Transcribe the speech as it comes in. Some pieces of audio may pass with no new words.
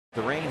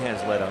The rain has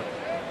let up.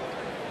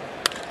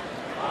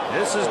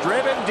 This is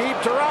driven deep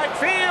to right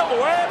field,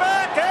 way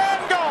back and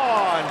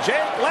gone.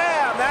 Jake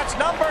Lamb, that's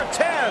number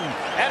 10,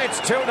 and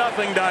it's 2-0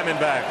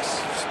 Diamondbacks.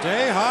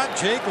 Stay hot,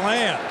 Jake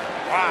Lamb.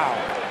 Wow.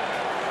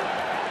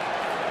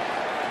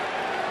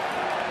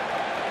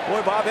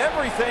 Boy, Bob,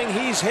 everything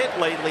he's hit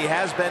lately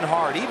has been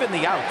hard, even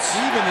the outs.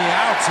 Even the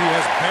outs, he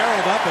has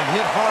barreled up and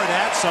hit hard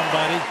at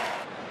somebody.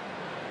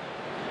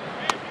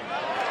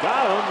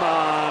 Got him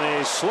on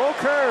a slow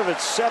curve at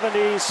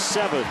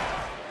 77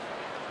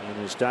 in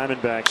his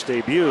Diamondbacks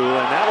debut,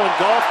 and that one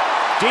golfed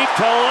deep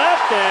to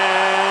left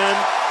and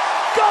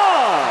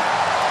gone.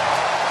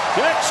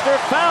 Dexter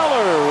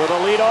Fowler with a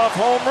leadoff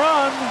home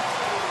run.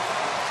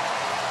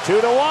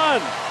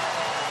 2-1.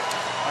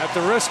 At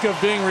the risk of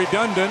being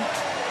redundant,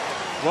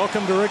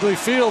 welcome to Wrigley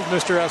Field,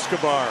 Mr.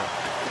 Escobar.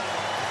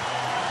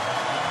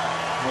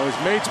 Well, his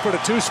mates put a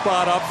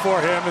 2-spot up for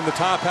him in the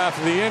top half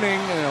of the inning,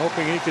 and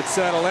hoping he could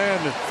settle in.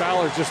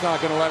 Fowler's just not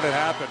going to let it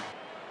happen.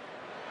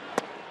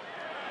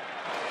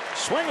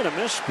 Swing and a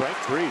miss, strike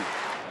 3.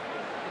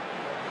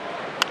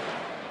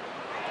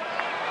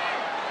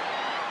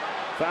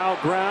 Foul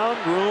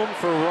ground, room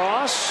for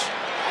Ross.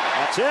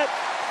 That's it.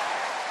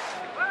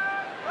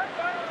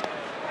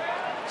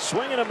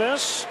 Swing and a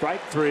miss,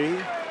 strike 3.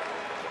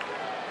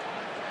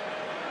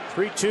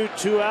 3-2,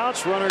 2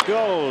 outs, runner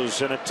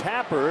goes, and a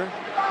tapper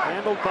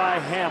handled by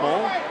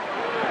Hamill.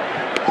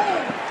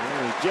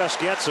 And he just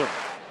gets him.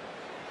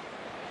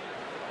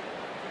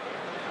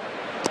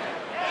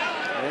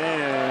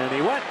 And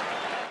he went.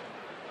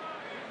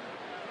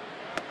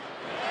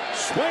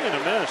 Swing and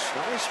a miss.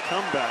 Nice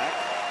comeback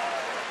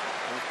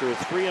after a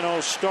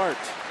 3-0 start.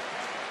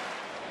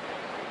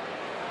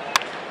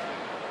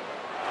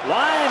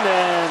 Line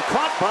and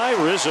caught by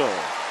Rizzo.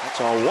 That's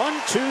a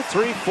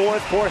 1-2-3-4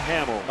 for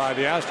Hamill. By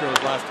the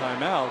Astros last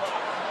time out.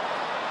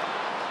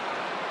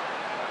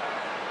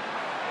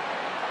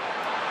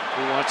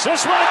 He wants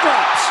this one. It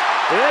drops.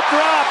 It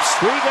drops.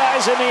 3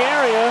 guys in the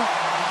area.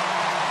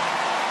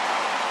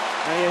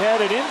 Now you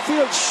had an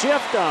infield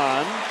shift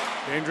on.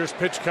 Dangerous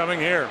pitch coming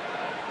here.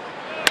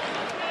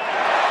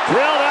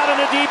 Drilled out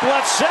into deep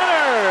left center,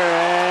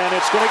 and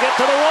it's going to get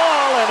to the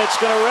wall, and it's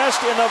going to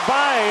rest in the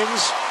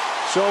vines.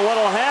 So what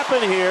will happen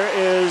here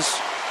is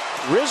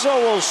Rizzo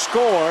will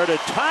score to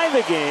tie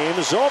the game.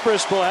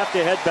 Zobrist will have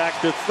to head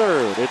back to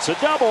third. It's a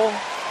double.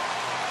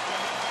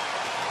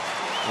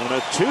 And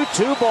a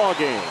 2-2 ball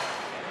game.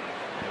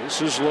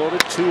 Bases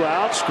loaded, 2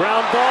 outs.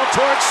 Ground ball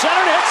towards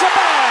center. Hits a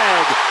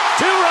bag.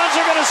 2 runs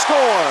are going to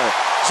score.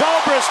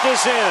 Zobrist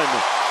is in.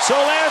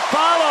 Soler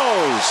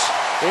follows.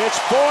 It's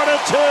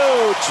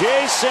 4-2.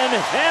 Jason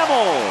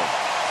Hamill.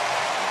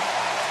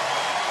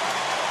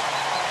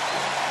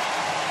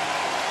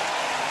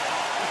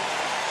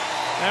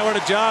 And what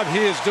a job he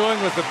is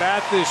doing with the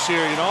bat this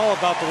year. You know, all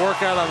about the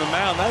workout on the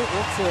mound.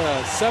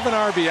 That's 7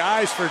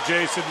 RBIs for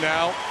Jason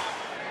now.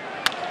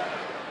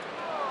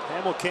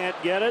 Hamill can't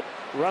get it.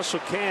 Russell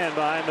can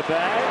behind the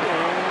bag,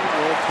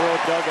 and will throw a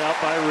dugout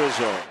by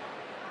Rizzo.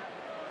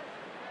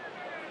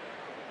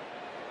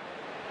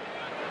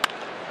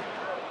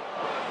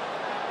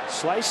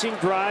 Slicing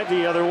drive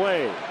the other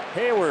way.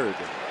 Hayward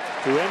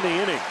to end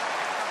the inning.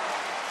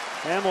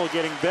 Hamill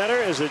getting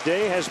better as the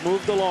day has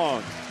moved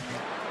along.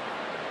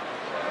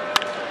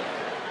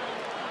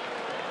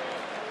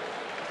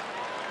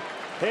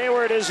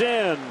 Hayward is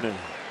in.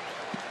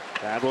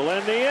 That will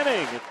end the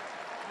inning.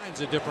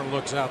 Kinds of different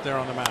looks out there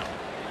on the mound.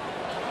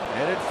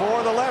 Headed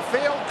for the left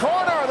field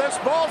corner. This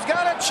ball's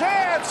got a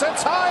chance.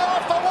 It's high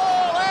off the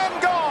wall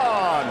and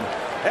gone.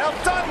 El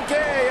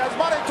Tanque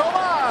Asmani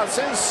Tomas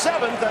is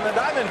 7th, and the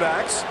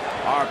Diamondbacks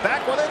are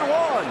back within 1.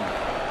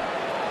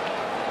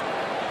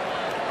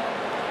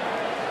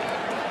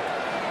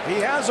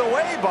 He has a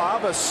way,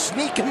 Bob, a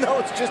sneaking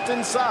nose just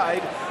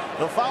inside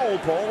the foul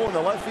pole in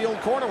the left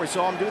field corner. We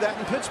saw him do that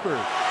in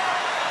Pittsburgh.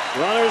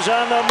 Runners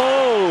on the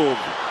move.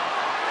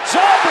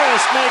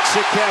 Zobrist makes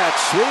a catch.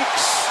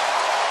 Sweeps.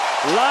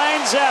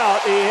 Lines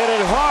out. He hit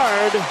it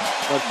hard.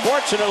 But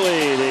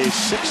fortunately, the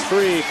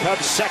 6'3"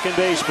 Cubs second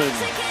baseman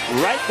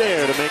right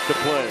there to make the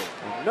play.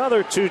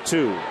 Another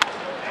 2-2.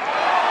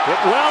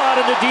 Hit well out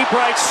into deep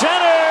right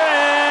center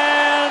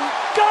and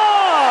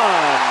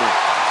gone.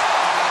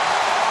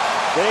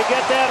 They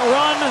get that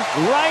run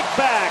right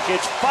back.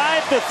 It's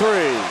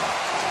 5-3.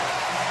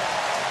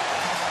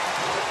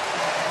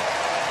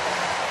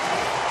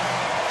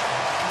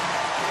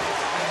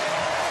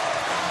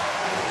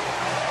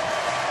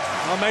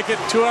 I'll make it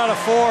 2 out of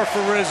 4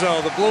 for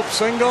Rizzo. The bloop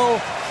single.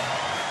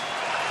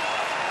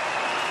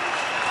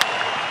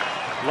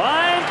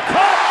 Line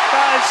caught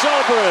by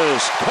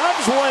Zobrist.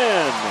 Cubs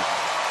win.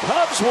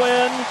 Cubs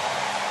win.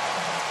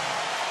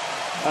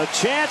 A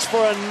chance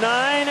for a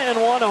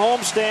 9-1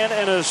 homestand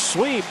and a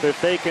sweep if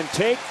they can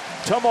take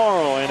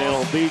tomorrow, and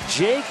it'll be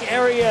Jake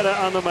Arrieta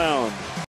on the mound.